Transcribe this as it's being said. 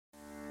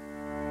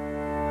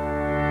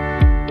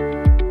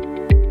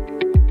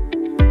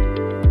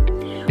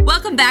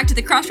Welcome back to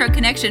the Crossroad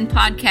Connection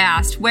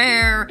podcast,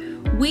 where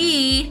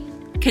we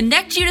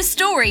connect you to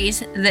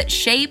stories that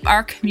shape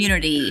our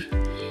community.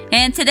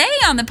 And today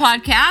on the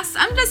podcast,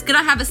 I'm just going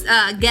to have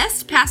a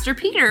guest, Pastor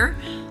Peter,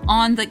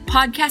 on the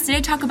podcast today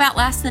to talk about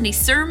last Sunday's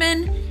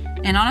sermon.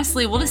 And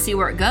honestly, we'll just see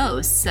where it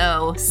goes.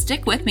 So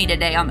stick with me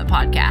today on the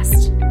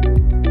podcast.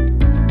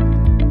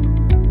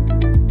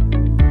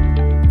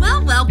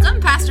 Well,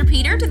 welcome, Pastor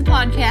Peter, to the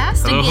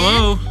podcast again.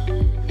 Hello.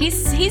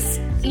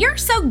 You're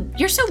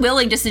so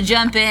willing just to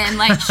jump in.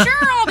 Like, sure,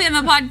 I'll be on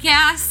the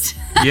podcast.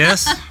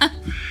 Yes.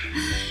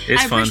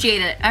 It's fun.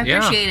 I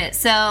appreciate it.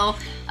 So,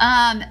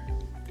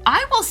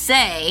 I will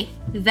say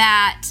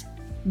that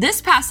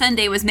this past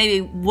Sunday was maybe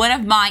one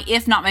of my,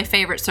 if not my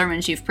favorite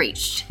sermons you've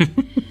preached.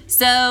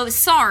 So,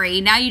 sorry.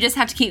 Now you just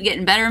have to keep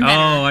getting better and better.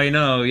 Oh, I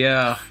know.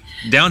 Yeah.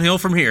 Downhill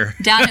from here.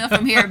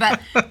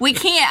 But we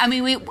can't. I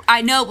mean,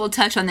 I know we'll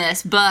touch on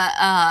this, but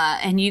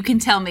and you can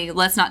tell me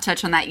let's not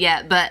touch on that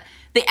yet. But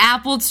the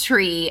apple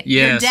tree,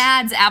 yes. Your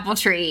dad's apple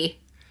tree.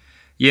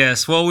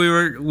 Yes. Well,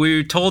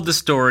 we told the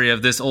story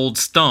of this old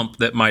stump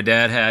that my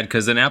dad had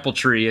because an apple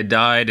tree had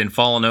died and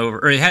fallen over,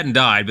 or it hadn't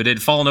died, but it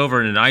had fallen over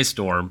in an ice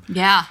storm.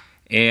 Yeah.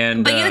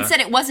 And but you had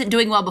said it wasn't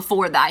doing well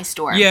before the ice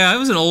storm. Yeah, it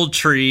was an old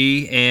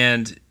tree,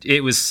 and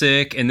it was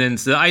sick, and then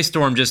the ice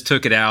storm just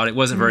took it out. It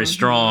wasn't very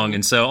strong,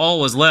 and so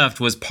all was left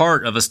was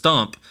part of a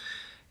stump.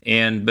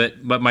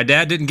 But my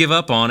dad didn't give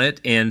up on it,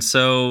 and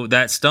so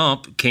that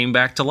stump came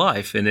back to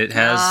life, and it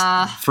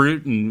has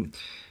fruit and.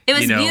 It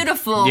was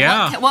beautiful.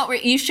 Yeah.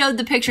 You showed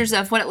the pictures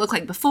of what it looked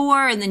like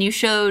before, and then you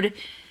showed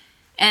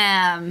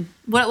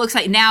what it looks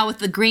like now with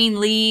the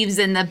green leaves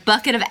and the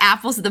bucket of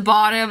apples at the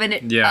bottom.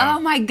 And oh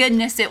my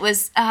goodness, it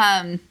was.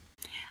 I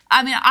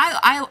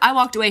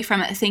walked away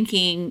from it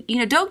thinking,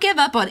 don't give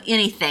up on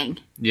anything.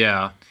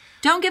 Yeah.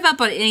 Don't give up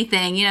on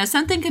anything.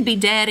 Something could be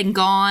dead and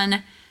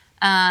gone.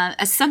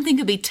 Something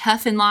could be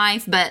tough in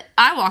life, but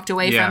I walked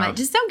away from it.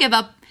 Just don't give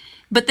up.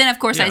 But then, of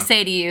course, I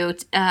say to you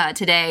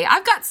today,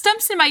 I've got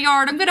stumps in my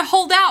yard I'm going to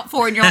hold out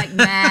for. And you're like,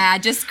 nah,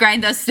 just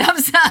grind those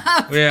stumps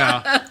up.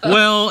 Yeah.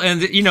 Well,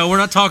 and, we're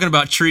not talking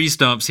about tree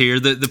stumps here.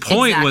 The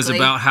point was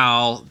about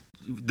how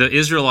the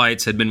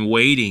Israelites had been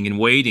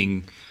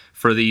waiting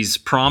for these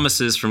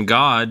promises from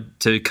God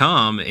to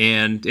come.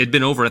 And it'd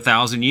been over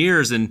 1,000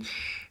 years. And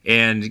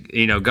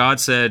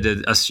God said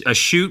a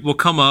shoot will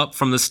come up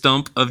from the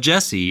stump of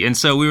Jesse. And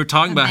so we were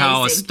talking about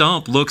how a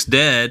stump looks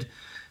dead,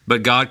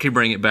 but God can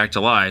bring it back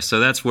to life. So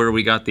that's where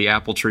we got the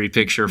apple tree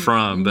picture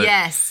from. But,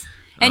 yes.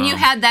 And you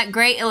had that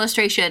great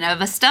illustration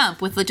of a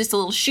stump with just a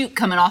little shoot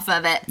coming off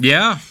of it.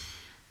 Yeah.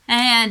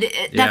 And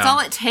that's all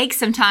it takes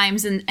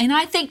sometimes. And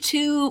I think,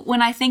 too,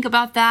 when I think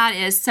about that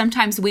is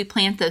sometimes we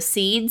plant those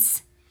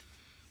seeds,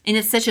 and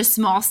it's such a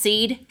small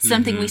seed.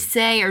 Something we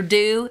say or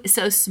do is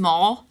so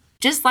small,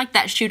 just like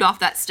that shoot off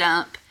that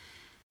stump.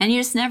 And you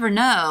just never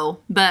know.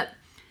 But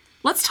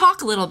let's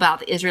talk a little about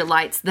the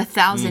Israelites, the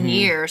 1,000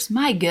 years.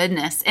 My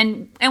goodness.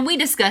 And we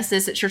discussed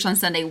this at Church on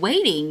Sunday,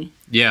 waiting.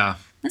 Yeah.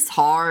 That's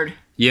hard.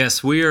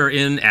 Yes, we are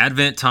in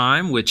Advent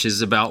time, which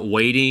is about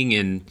waiting,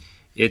 and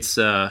it's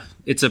a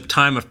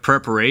time of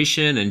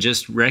preparation and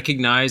just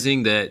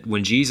recognizing that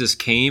when Jesus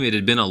came, it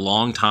had been a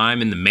long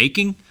time in the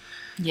making.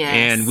 Yes.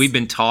 And we've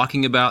been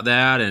talking about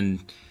that, and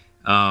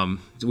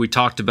we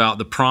talked about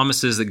the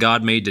promises that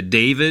God made to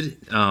David,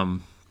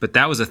 but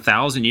that was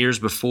 1,000 years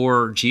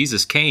before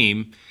Jesus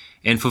came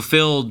and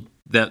fulfilled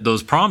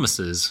those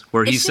promises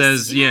where he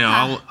says,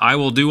 I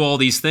will do all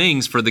these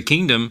things for the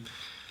kingdom.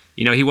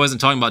 He wasn't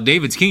talking about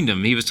David's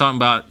kingdom. He was talking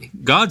about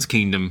God's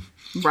kingdom.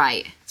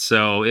 Right.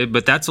 So,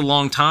 but that's a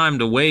long time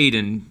to wait.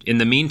 And in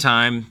the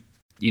meantime,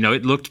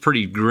 it looked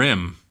pretty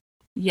grim.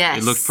 Yes.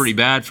 It looked pretty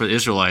bad for the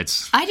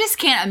Israelites. I just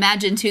can't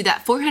imagine, too,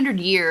 that 400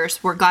 years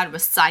where God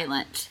was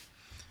silent.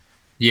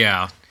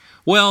 Yeah.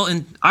 Well,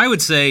 and I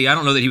would say, I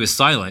don't know that he was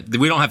silent.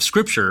 We don't have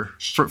scripture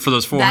for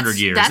those 400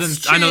 years.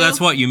 That's true. I know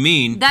that's what you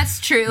mean. That's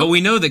true. But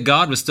we know that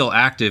God was still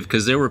active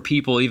because there were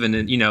people even,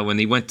 when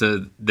he went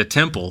to the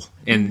temple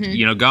and,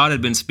 God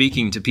had been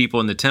speaking to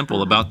people in the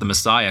temple about the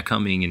Messiah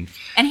coming.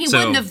 And he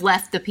wouldn't have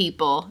left the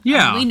people.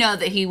 Yeah. We know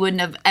that he wouldn't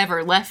have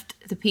ever left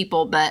the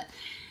people, but,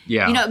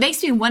 yeah. It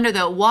makes me wonder,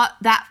 though, what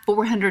that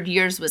 400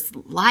 years was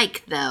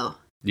like, though.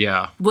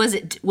 Yeah.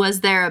 Was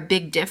there a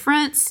big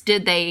difference?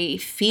 Did they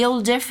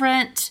feel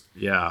different?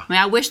 Yeah.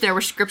 I wish there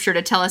were scripture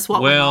to tell us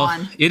what went on.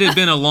 Well, it had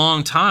been a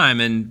long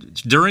time, and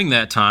during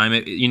that time,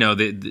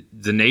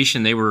 the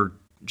nation, they were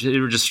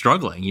just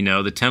struggling.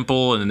 The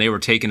temple, and they were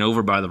taken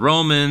over by the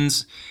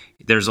Romans.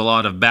 There's a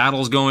lot of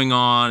battles going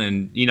on,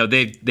 and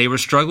they were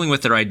struggling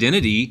with their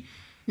identity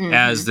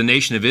as the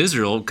nation of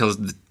Israel because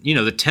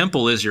the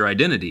temple is your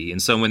identity,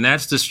 and so when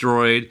that's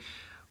destroyed,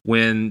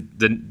 when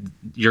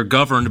you're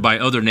governed by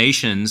other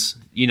nations,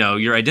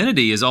 your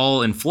identity is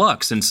all in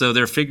flux. And so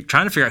they're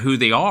trying to figure out who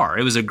they are.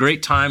 It was a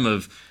great time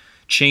of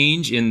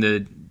change in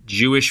the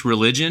Jewish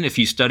religion, if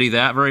you study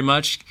that very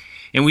much.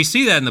 And we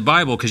see that in the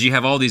Bible because you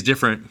have all these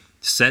different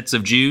sets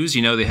of Jews.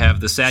 They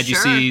have the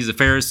Sadducees, the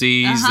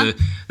Pharisees,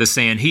 the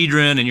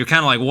Sanhedrin, and you're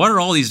kind of like, what are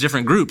all these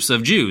different groups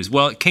of Jews?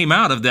 Well, it came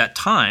out of that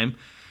time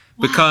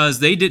because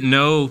they didn't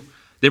know.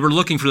 They were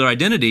looking for their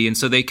identity, and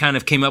so they kind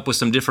of came up with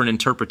some different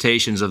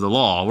interpretations of the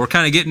law. We're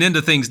kind of getting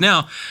into things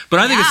now, but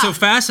I think it's so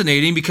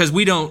fascinating because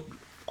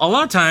a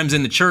lot of times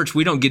in the church,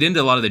 we don't get into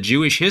a lot of the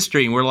Jewish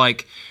history, and we're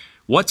like,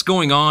 what's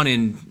going on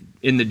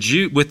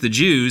with the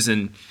Jews?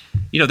 And,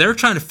 they're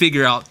trying to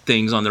figure out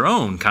things on their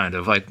own, kind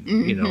of like,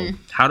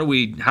 how do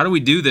we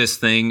do this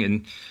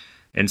thing?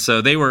 And so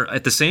they were,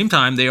 at the same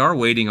time, they are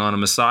waiting on a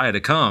Messiah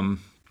to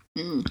come,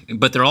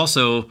 but they're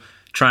also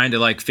trying to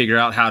like figure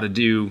out how to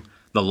do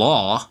the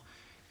law.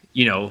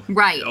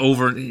 Right.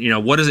 Over,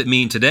 what does it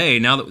mean today?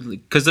 Now,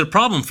 because the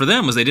problem for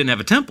them was they didn't have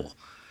a temple.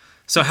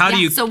 So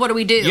so what do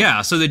we do?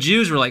 Yeah, so the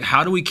Jews were like,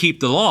 how do we keep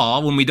the law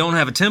when we don't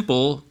have a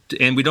temple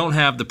and we don't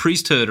have the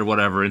priesthood or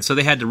whatever? And so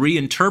they had to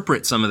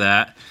reinterpret some of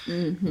that,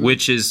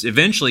 which is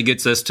eventually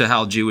gets us to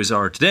how Jews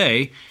are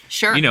today.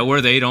 Sure. Where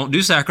they don't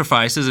do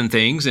sacrifices and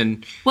things.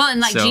 And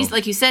Jesus,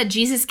 like you said,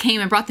 Jesus came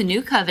and brought the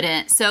new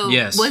covenant. So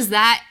yes. was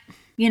that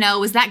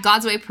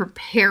God's way of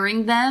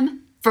preparing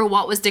them for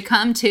what was to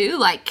come too?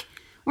 Like,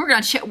 we're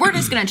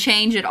just gonna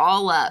change it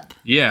all up.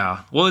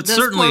 Yeah, well, it's Those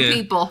certainly poor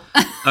people.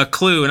 a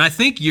clue, and I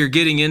think you're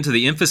getting into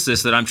the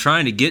emphasis that I'm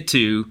trying to get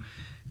to.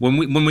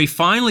 When we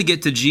finally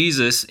get to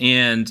Jesus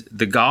and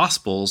the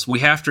Gospels, we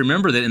have to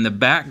remember that in the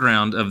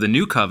background of the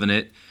New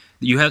Covenant,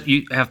 you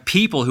have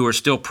people who are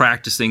still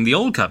practicing the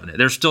Old Covenant.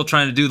 They're still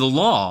trying to do the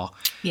law.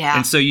 Yeah.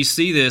 And so you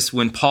see this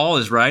when Paul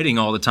is writing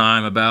all the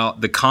time about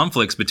the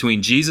conflicts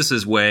between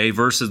Jesus' way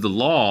versus the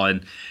law,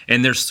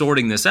 and they're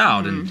sorting this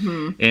out.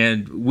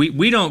 And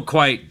we don't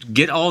quite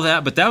get all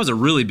that, but that was a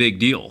really big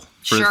deal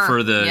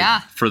for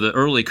the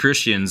early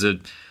Christians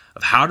of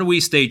how do we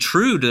stay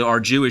true to our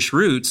Jewish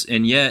roots,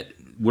 and yet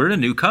we're in a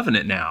new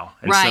covenant now.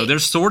 And so they're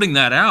sorting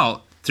that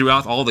out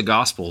throughout all the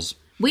Gospels.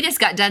 We just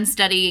got done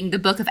studying the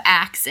book of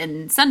Acts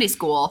in Sunday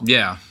school.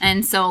 Yeah.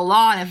 And so a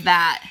lot of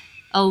that,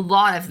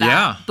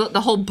 but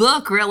the whole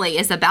book really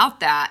is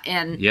about that.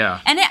 And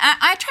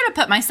I try to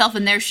put myself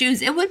in their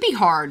shoes. It would be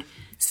hard.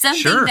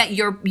 Something that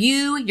your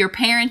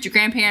parents, your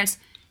grandparents,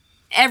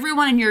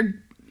 everyone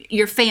in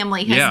your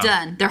family has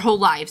done their whole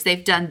lives.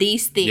 They've done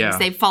these things. Yeah.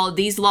 They've followed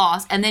these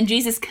laws. And then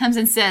Jesus comes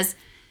and says,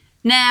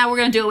 nah, we're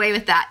going to do away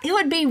with that. It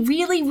would be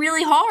really,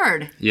 really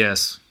hard.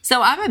 Yes.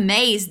 So I'm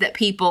amazed that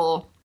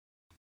people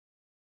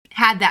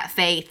had that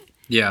faith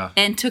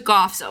and took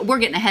off. So we're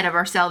getting ahead of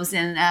ourselves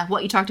in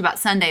what you talked about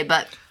Sunday,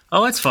 but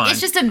that's fine. It's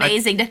just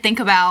amazing to think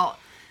about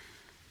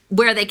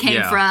where they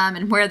came from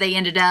and where they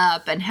ended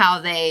up and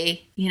how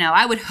they,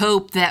 I would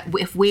hope that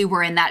if we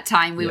were in that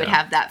time, we would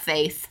have that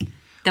faith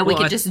that we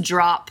could just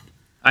drop.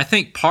 I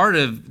think part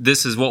of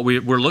this is what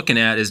we're looking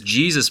at is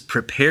Jesus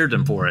prepared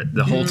them for it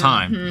the whole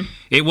time.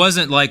 It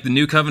wasn't like the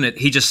new covenant,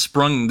 he just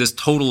sprung this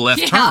total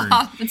left turn.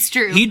 Yeah, it's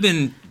true. He'd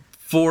been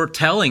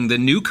foretelling the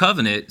new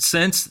covenant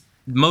since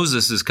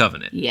Moses'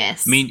 covenant.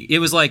 Yes. I mean, it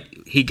was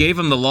like he gave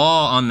them the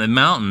law on the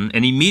mountain,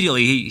 and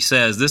immediately he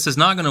says, this is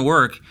not going to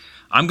work.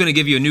 I'm going to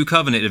give you a new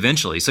covenant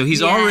eventually. So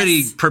he's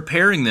already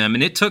preparing them,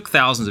 and it took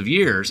thousands of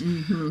years.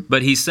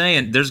 But he's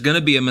saying there's going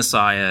to be a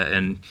Messiah,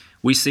 and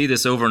we see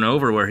this over and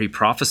over where he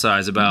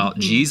prophesies about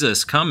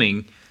Jesus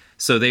coming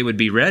so they would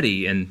be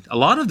ready. And a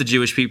lot of the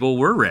Jewish people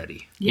were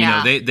ready.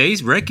 Yeah. They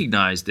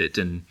recognized it,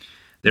 and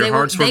their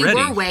hearts were ready.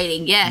 They were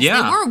waiting, yes.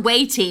 Yeah. They were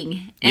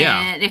waiting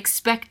and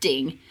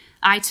expecting.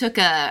 I took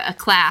a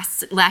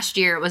class last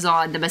year. It was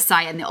on the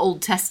Messiah in the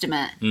Old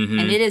Testament. And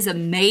it is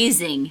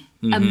amazing,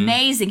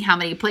 amazing how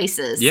many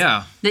places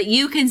that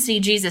you can see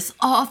Jesus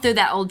all through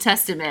that Old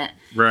Testament.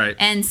 Right.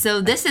 And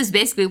so this is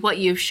basically what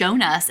you've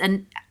shown us.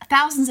 And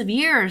thousands of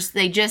years,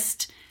 it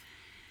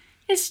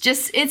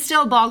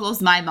still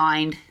boggles my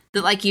mind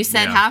that, like you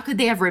said, how could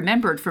they have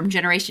remembered from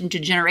generation to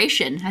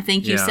generation? I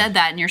think you said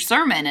that in your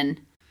sermon, and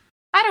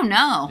I don't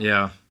know.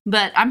 Yeah.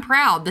 But I'm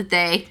proud that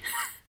they...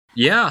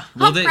 Yeah.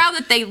 I'm proud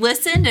that they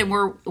listened and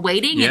were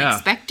waiting and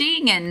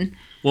expecting. And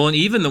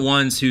even the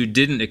ones who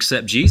didn't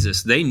accept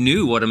Jesus, they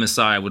knew what a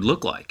Messiah would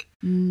look like.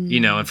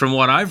 And from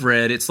what I've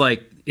read, it's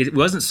like it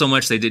wasn't so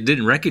much they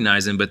didn't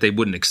recognize him, but they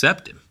wouldn't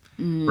accept him.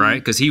 Right?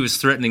 Because he was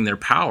threatening their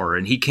power,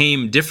 and he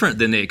came different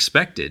than they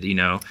expected,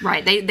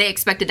 Right. They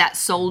expected that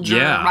soldier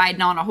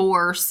riding on a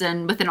horse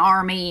and with an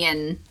army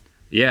and...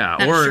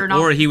 Yeah,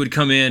 or he would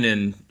come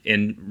in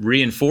and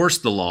reinforce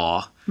the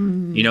law,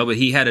 but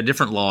he had a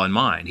different law in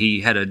mind.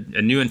 He had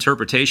a new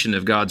interpretation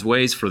of God's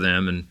ways for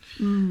them,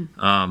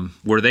 and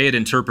where they had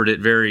interpreted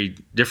it very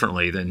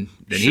differently than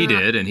he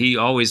did, and he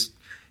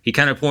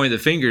kind of pointed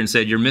the finger and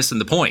said, "You're missing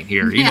the point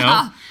here." You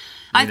know,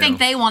 I think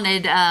they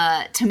wanted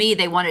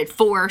they wanted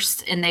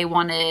force, and they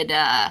wanted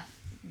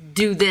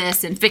do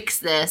this and fix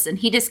this, and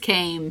he just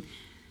came.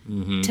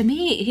 To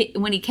me,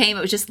 when he came,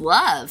 it was just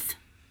love.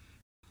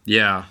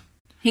 Yeah.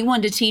 He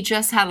wanted to teach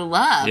us how to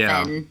love,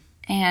 and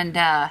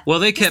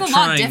they kept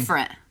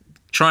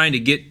trying to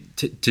get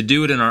to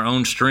do it in our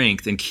own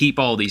strength and keep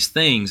all these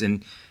things,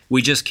 and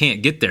we just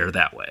can't get there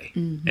that way.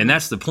 And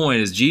that's the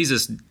point: is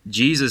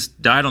Jesus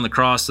died on the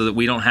cross so that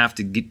we don't have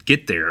to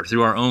get there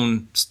through our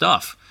own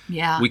stuff.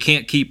 Yeah, we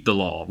can't keep the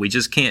law. We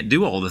just can't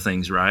do all the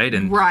things right.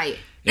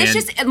 It's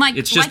just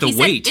it's just like a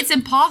weight. Said, it's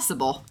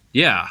impossible.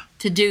 Yeah.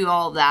 To do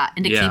all that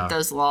and to keep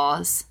those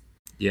laws.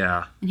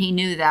 Yeah. And he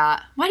knew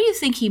that. Why do you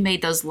think he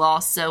made those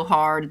laws so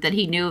hard that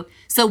he knew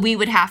so we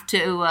would have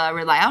to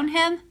rely on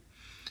him?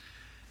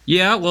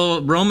 Yeah,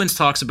 well, Romans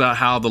talks about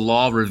how the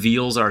law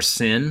reveals our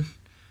sin.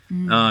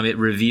 It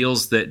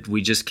reveals that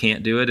we just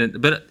can't do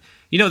it. But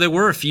there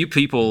were a few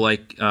people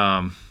like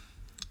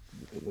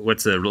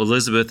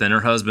Elizabeth and her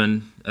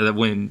husband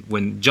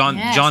when John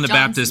the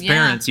Baptist's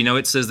parents,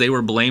 it says they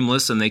were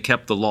blameless and they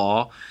kept the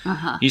law.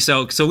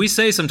 So we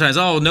say sometimes,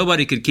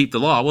 nobody could keep the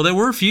law. Well, there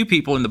were a few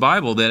people in the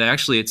Bible that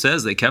actually it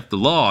says they kept the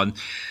law.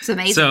 It's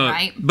amazing,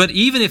 right? But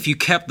even if you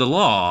kept the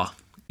law,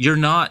 you're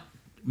not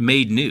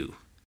made new.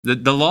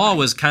 The law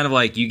was kind of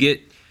like you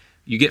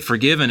get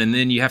forgiven and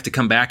then you have to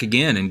come back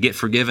again and get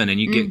forgiven and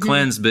you get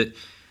cleansed,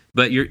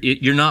 but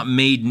you're not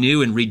made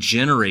new and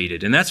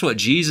regenerated. And that's what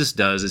Jesus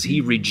does, is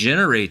he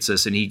regenerates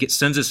us and he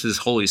sends us his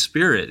Holy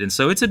Spirit. And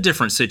so it's a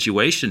different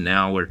situation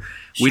now where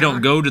we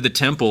don't go to the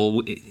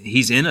temple.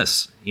 He's in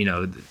us,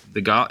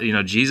 the God,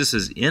 Jesus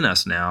is in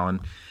us now. And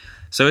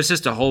so it's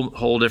just a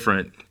whole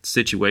different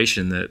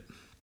situation that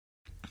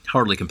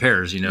hardly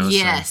compares,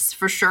 Yes,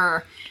 for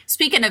sure.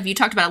 Speaking of, you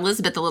talked about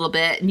Elizabeth a little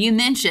bit and you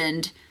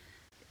mentioned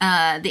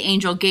the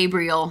angel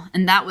Gabriel,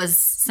 and that was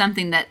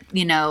something that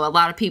a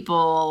lot of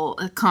people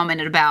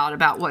commented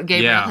about what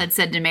Gabriel had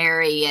said to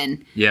Mary.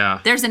 And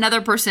there's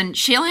another person,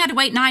 she only had to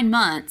wait 9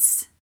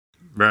 months,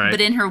 right?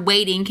 But in her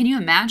waiting, can you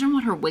imagine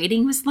what her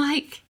waiting was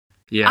like?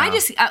 I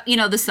just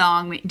the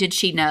song, did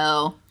she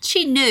know?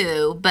 She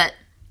knew, but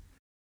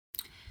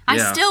I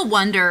still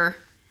wonder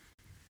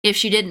if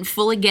she didn't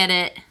fully get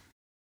it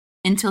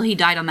until he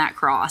died on that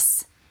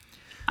cross.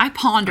 I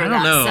ponder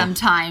that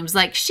sometimes,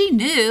 like she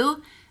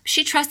knew.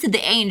 She trusted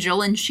the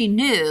angel and she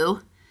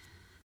knew.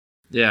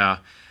 Yeah.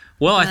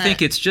 Well, I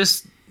think it's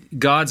just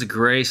God's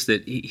grace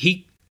that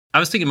I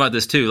was thinking about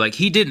this too. Like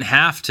he didn't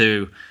have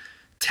to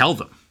tell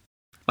them.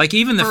 Like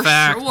even the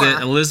fact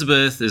that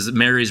Elizabeth is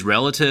Mary's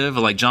relative,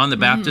 or like John the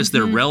Baptist,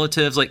 they're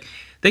relatives. Like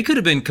they could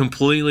have been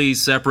completely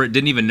separate,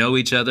 didn't even know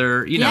each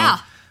other, know.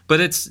 But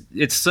it's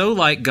so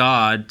like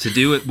God to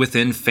do it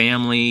within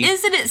family.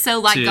 Isn't it so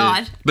like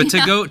God? But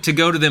to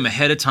go to them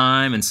ahead of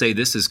time and say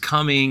this is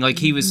coming, like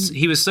he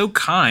was so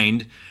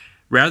kind,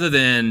 rather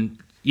than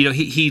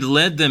he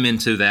led them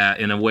into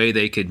that in a way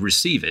they could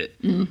receive it.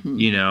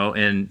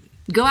 And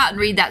go out and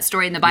read that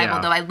story in the Bible.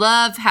 Though I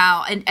love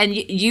how and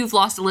you've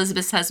lost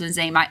Elizabeth's husband's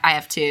name. I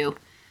have too.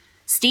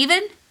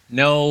 Stephen?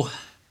 No.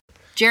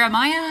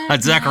 Jeremiah?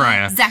 That's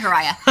Zechariah.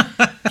 Zechariah.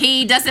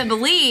 He doesn't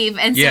believe,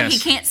 and so he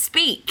can't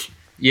speak.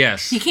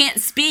 Yes. He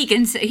can't speak,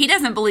 and so he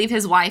doesn't believe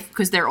his wife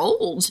because they're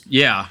old.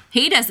 Yeah.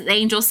 He doesn't. The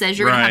angel says,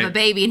 you're going to have a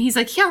baby, and he's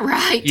like, yeah,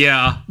 right.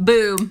 Yeah.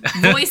 Boom.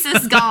 Voice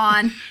is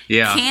gone.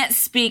 Yeah. Can't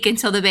speak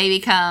until the baby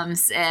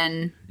comes,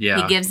 and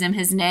he gives him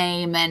his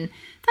name, and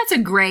that's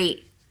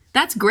great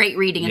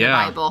reading in the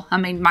Bible. I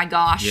mean, my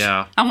gosh.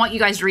 Yeah. I want you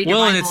guys to read your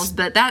Bibles,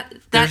 but that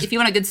if you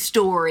want a good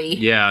story.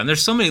 Yeah, and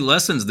there's so many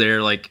lessons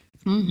there, like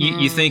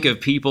you think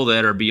of people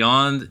that are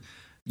beyond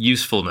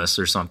usefulness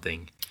or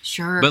something.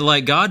 Sure. But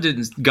like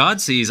God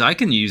sees I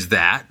can use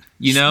that.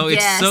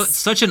 It's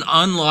such an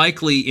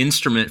unlikely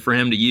instrument for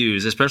him to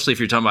use, especially if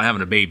you're talking about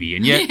having a baby.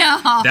 And yet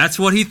that's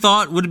what he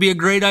thought would be a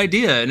great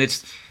idea. And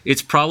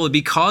it's probably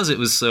because it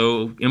was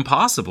so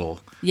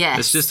impossible. Yes.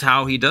 It's just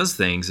how he does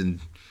things. And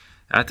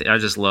I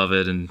just love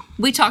it. And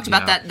we talked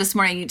about that this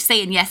morning,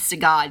 saying yes to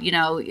God.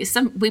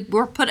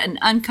 We're put in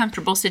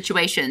uncomfortable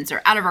situations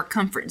or out of our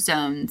comfort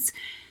zones.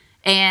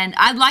 And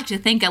I'd like to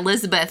think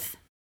Elizabeth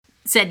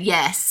said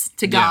yes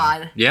to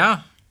God.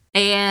 Yeah.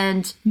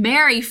 And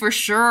Mary, for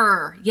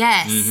sure,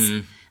 yes.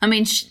 I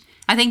mean,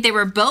 I think they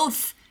were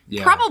both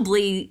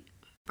probably,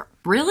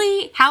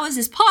 really? How is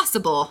this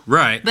possible?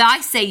 Right. But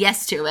I say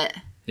yes to it.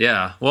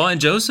 Yeah. Well,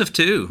 and Joseph,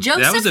 too.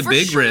 That was a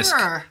big risk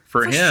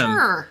for him.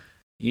 Sure.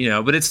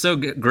 But it's so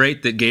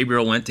great that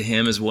Gabriel went to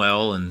him as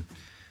well. And,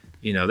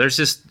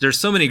 there's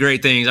so many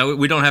great things.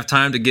 We don't have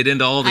time to get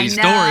into all these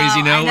stories,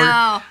 I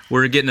know.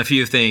 We're getting a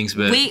few things,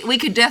 but we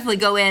could definitely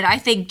go in. I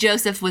think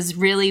Joseph was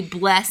really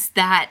blessed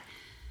that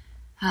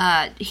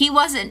he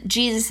wasn't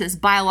Jesus's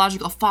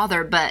biological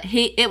father, but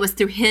it was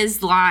through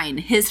his line,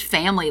 his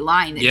family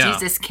line, that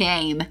Jesus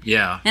came.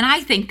 Yeah. And I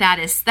think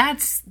that's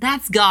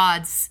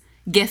God's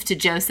gift to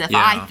Joseph,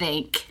 I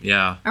think.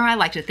 Yeah. Or I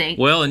like to think.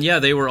 Well, and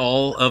they were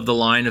all of the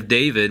line of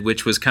David,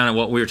 which was kind of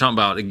what we were talking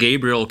about.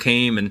 Gabriel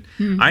came, and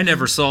I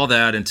never saw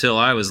that until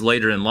I was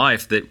later in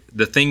life, that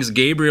the things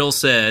Gabriel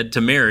said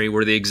to Mary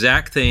were the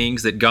exact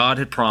things that God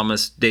had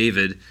promised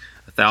David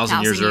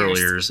 1,000 years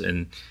earlier.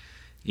 And,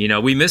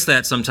 we miss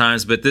that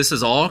sometimes, but this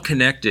is all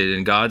connected,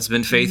 and God's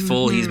been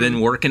faithful. He's been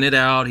working it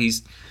out.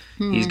 He's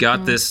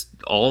got this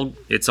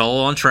it's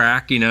all on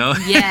track,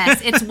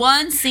 Yes, it's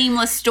one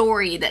seamless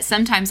story that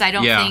sometimes I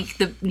don't think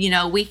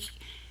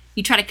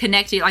you try to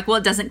connect it, like, well,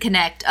 it doesn't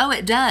connect. Oh,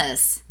 it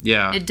does.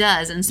 Yeah. It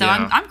does. And so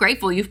I'm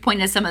grateful you've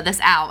pointed some of this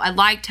out. I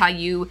liked how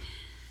you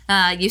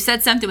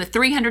said something with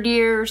 300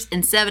 years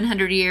and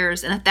 700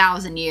 years and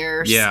 1,000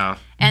 years. Yeah.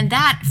 And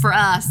that, for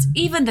us,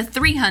 even the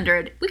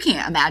 300, we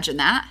can't imagine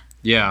that.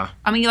 Yeah.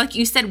 I mean, like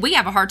you said, we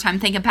have a hard time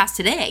thinking past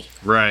today.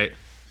 Right.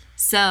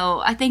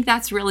 So I think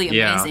that's really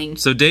amazing. Yeah.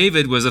 So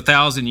David was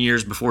 1,000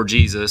 years before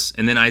Jesus,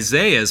 and then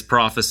Isaiah's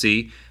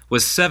prophecy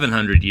was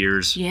 700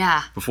 years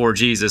before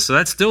Jesus. So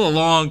that's still a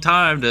long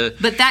time to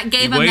But that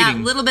gave him that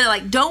little bit of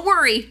like, don't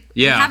worry.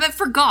 We haven't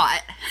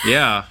forgot.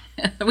 Yeah.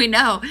 We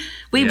know.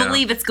 We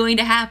believe it's going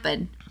to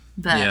happen.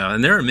 But yeah,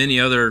 and there are many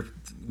other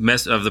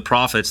of the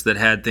prophets that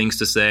had things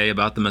to say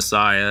about the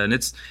Messiah. And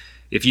it's,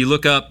 if you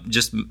look up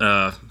just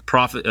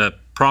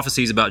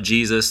prophecies about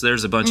Jesus,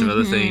 there's a bunch of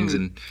other things.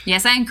 And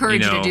yes, I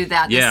encourage you to do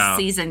that this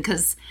season,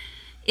 because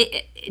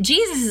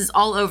Jesus is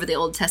all over the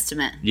Old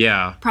Testament.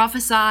 Yeah.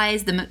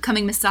 Prophesies the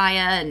coming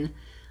Messiah,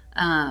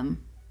 and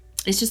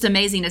it's just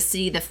amazing to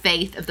see the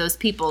faith of those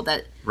people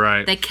that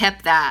they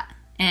kept that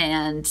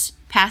and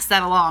passed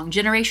that along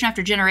generation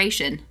after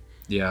generation.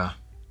 Yeah.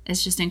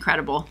 It's just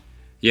incredible.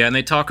 Yeah, and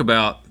they talk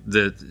about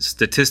the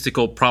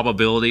statistical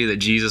probability that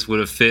Jesus would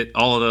have fit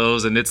all of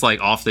those, and it's like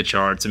off the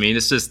charts. I mean,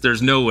 it's just,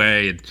 there's no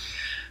way.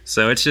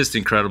 So it's just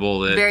incredible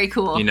that, very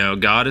cool. You know,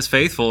 God is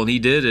faithful, and he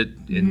did it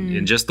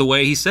in just the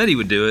way he said he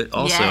would do it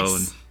also. Yes.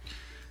 And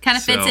kind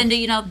of fits into,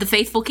 you know, the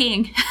faithful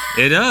king.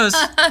 It does.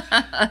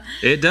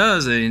 It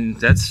does. And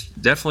that's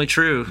definitely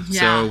true.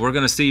 Yeah. So we're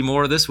going to see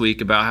more this week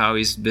about how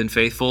he's been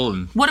faithful.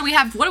 And what do we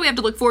have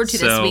to look forward to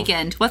this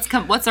weekend? What's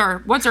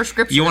our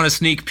scripture? You want a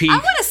sneak peek? I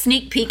want a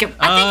sneak peek.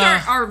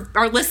 I think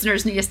our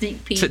listeners need a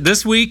sneak peek.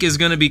 This week is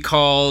going to be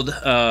called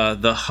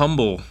The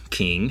Humble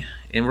King.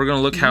 And we're going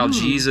to look how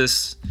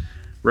Jesus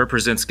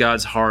represents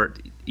God's heart.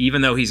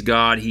 Even though he's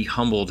God, he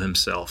humbled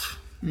himself.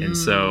 And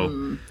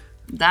so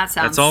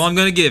that's all I'm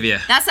going to give you.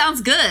 That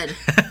sounds good.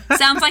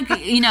 Sounds like,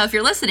 you know, if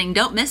you're listening,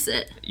 don't miss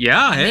it. Yeah,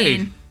 I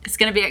mean, it's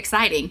going to be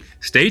exciting.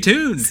 Stay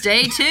tuned.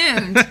 Stay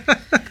tuned.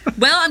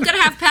 Well, I'm going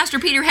to have Pastor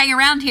Peter hang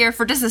around here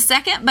for just a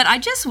second, but I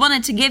just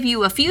wanted to give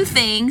you a few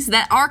things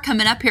that are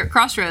coming up here at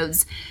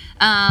Crossroads.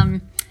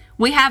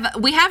 We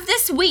have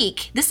this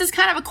week. This is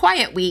kind of a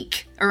quiet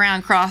week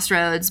around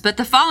Crossroads, but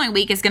the following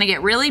week is going to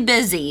get really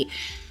busy.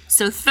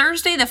 So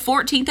Thursday, the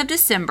 14th of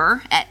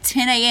December at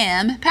 10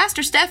 a.m.,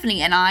 Pastor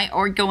Stephanie and I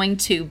are going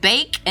to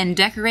bake and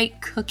decorate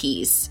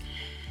cookies.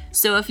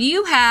 So if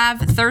you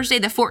have Thursday,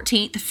 the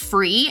 14th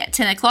free at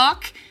 10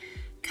 o'clock,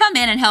 come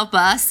in and help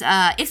us.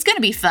 It's going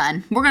to be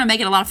fun. We're going to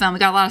make it a lot of fun. We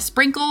got a lot of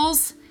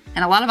sprinkles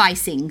and a lot of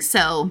icing.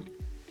 So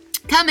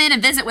come in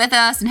and visit with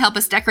us and help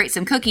us decorate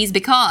some cookies,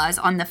 because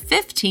on the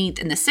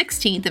 15th and the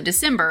 16th of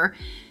December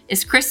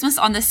is Christmas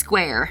on the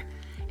Square.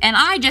 And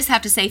I just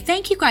have to say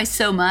thank you guys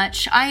so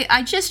much.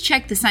 I just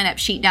checked the sign-up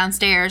sheet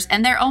downstairs,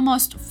 and they're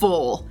almost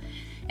full.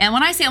 And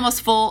when I say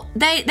almost full,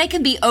 they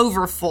can be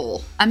over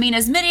full. I mean,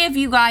 as many of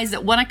you guys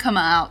that want to come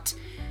out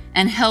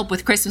and help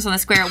with Christmas on the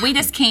Square, we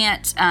just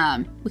can't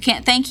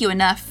thank you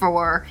enough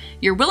for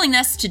your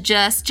willingness to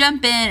just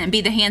jump in and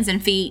be the hands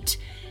and feet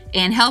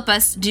and help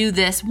us do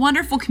this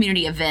wonderful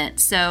community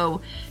event.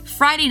 So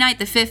Friday night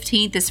the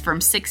 15th is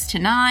from 6 to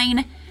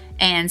 9,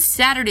 and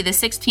Saturday the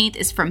 16th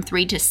is from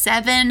 3 to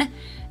 7.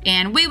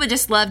 And we would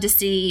just love to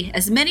see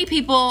as many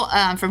people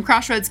from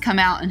Crossroads come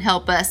out and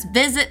help us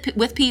visit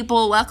with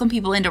people, welcome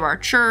people into our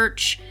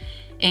church,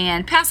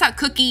 and pass out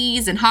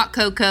cookies and hot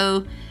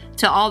cocoa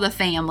to all the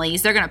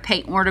families. They're going to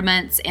paint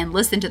ornaments and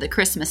listen to the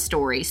Christmas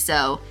story.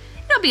 So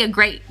it'll be a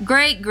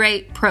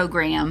great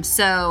program.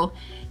 So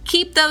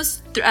keep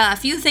those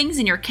few things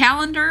in your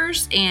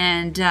calendars,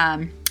 and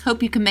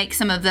hope you can make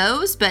some of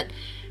those. But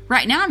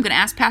right now I'm going to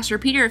ask Pastor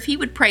Peter if he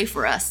would pray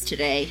for us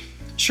today.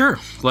 Sure.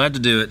 Glad to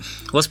do it.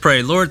 Let's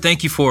pray. Lord,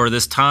 thank you for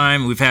this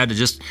time we've had to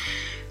just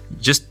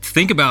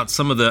think about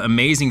some of the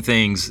amazing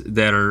things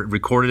that are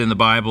recorded in the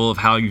Bible of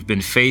how you've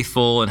been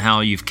faithful and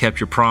how you've kept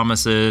your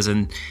promises.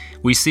 And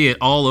we see it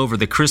all over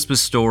the Christmas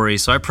story.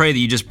 So I pray that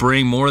you just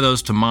bring more of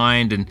those to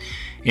mind.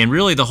 And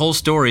really the whole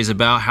story is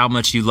about how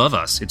much you love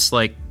us. It's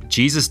like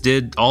Jesus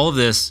did all of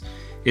this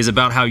is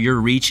about how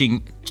you're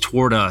reaching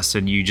toward us,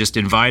 and you just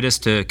invite us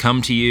to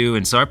come to you.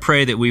 And so I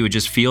pray that we would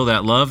just feel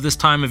that love this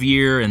time of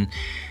year, and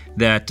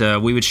that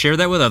we would share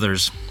that with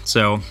others.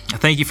 So I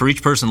thank you for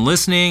each person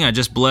listening. I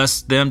just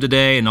bless them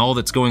today and all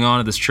that's going on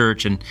at this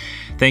church. And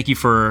thank you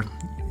for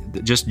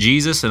just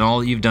Jesus and all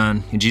that you've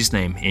done. In Jesus'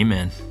 name,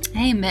 amen.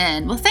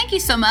 Amen. Well, thank you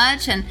so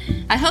much. And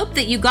I hope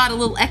that you got a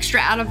little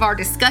extra out of our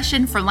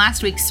discussion from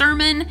last week's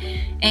sermon.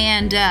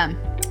 And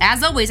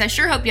as always, I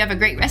sure hope you have a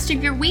great rest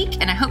of your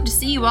week. And I hope to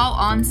see you all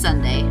on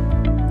Sunday.